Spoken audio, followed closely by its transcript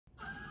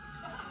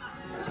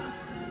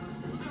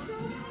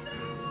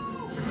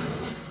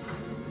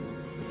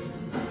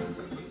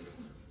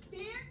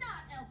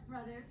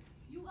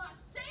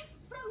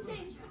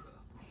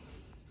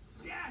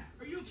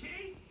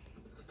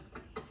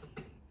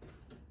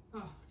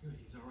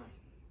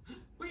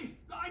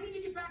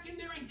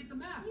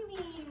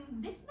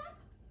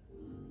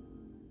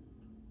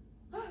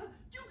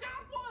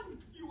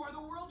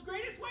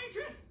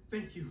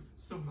Thank you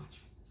so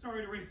much.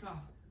 Sorry to race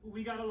off.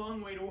 We got a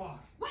long way to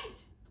walk. Wait!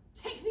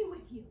 Take me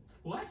with you.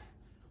 What?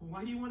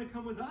 Why do you want to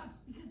come with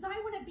us? Because I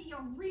want to be a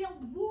real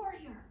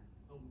warrior.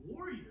 A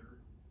warrior?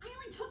 I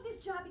only took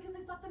this job because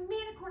I thought the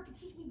Manicore could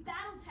teach me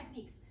battle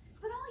techniques.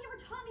 But all he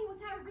ever taught me was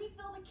how to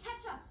refill the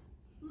ketchups.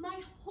 My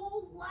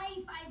whole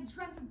life I've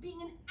dreamt of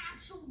being an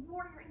actual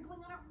warrior and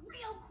going on a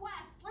real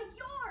quest like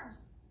yours.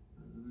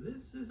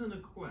 This isn't a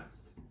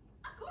quest.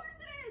 Of course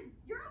it is!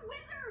 You're a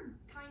wizard,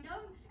 kind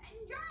of. And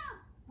you're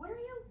a... what are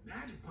you?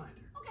 Magic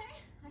finder.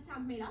 Okay, that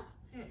sounds made up.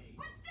 Hey.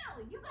 But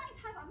still, you guys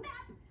have a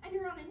map and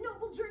you're on a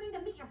noble journey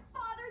to meet your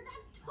father.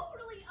 That's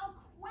totally a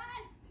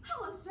quest.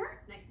 Hello, sir.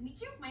 Nice to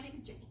meet you. My name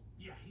is Jenny.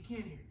 Yeah, he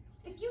can't hear you.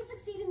 If you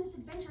succeed in this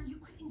adventure, you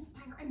could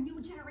inspire a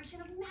new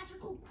generation of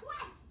magical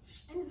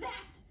quests. And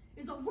that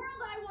is a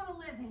world I want to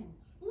live in.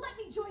 Let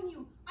me join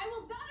you. I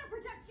will vow to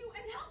protect you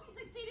and help you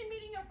succeed in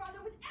meeting your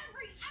father with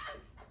every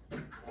ounce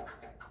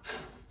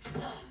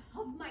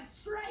of my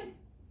strength.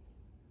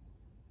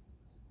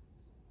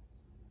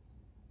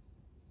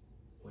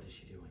 What is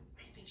she doing?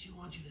 I think she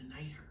wants you to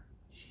knight her.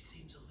 She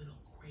seems a little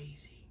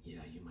crazy.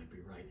 Yeah, you might be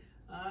right.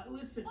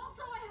 Listen.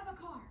 Also, I have a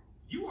car.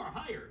 You are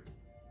hired.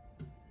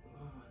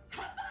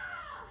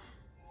 Huzzah!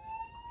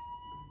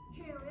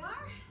 Here we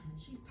are.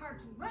 She's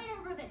parked right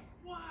over there.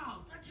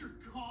 Wow, that's your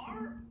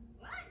car?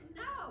 What?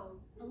 No.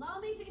 Allow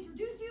me to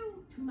introduce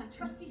you to my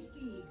trusty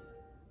steed.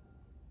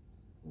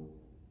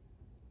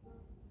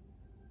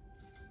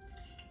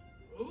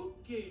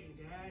 Okay,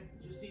 Dad.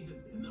 Just need to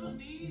bend those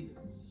knees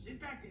and sit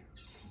back down.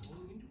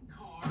 Going into a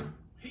car.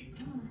 Hey,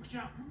 watch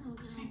out.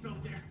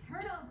 Seatbelt there.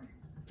 Turn over.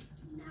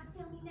 Do not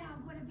fail me now,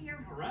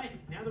 Guinevere. All right,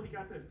 now that we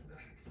got the...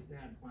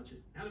 Dad, watch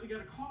it. Now that we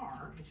got a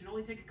car, it should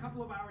only take a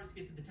couple of hours to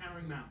get to the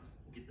Towering Mountain.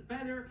 We'll get the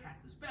feather,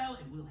 cast the spell,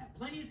 and we'll have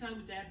plenty of time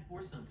with Dad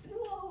before sunset.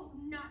 Whoa,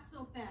 not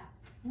so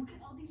fast. Look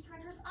at all these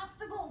treacherous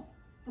obstacles.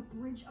 The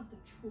Bridge of the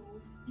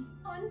Trolls, the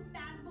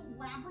Unfathomable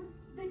Labyrinth,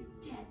 the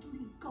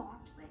Deadly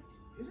Gauntlet.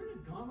 Isn't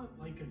a gauntlet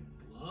like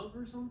a glove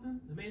or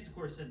something? The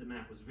Manticore said the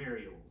map was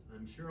very old.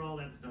 I'm sure all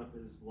that stuff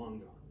is long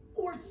gone.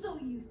 Or so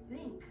you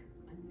think.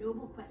 A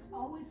noble quest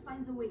always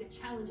finds a way to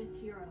challenge its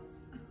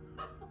heroes.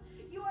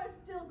 You are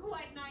still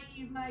quite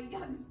naive, my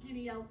young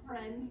skinny elf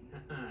friend.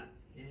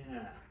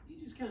 Yeah, you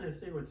just kind of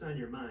say what's on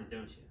your mind,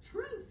 don't you?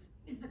 Truth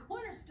is the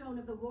cornerstone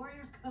of the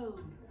warrior's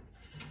code.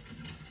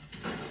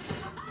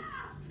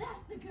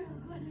 That's a girl,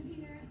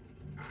 Guinevere.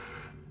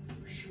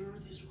 You sure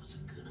this was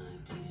a good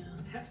idea?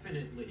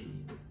 Definitely.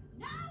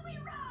 Now we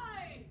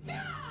ride!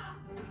 Yeah!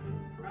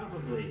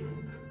 Probably.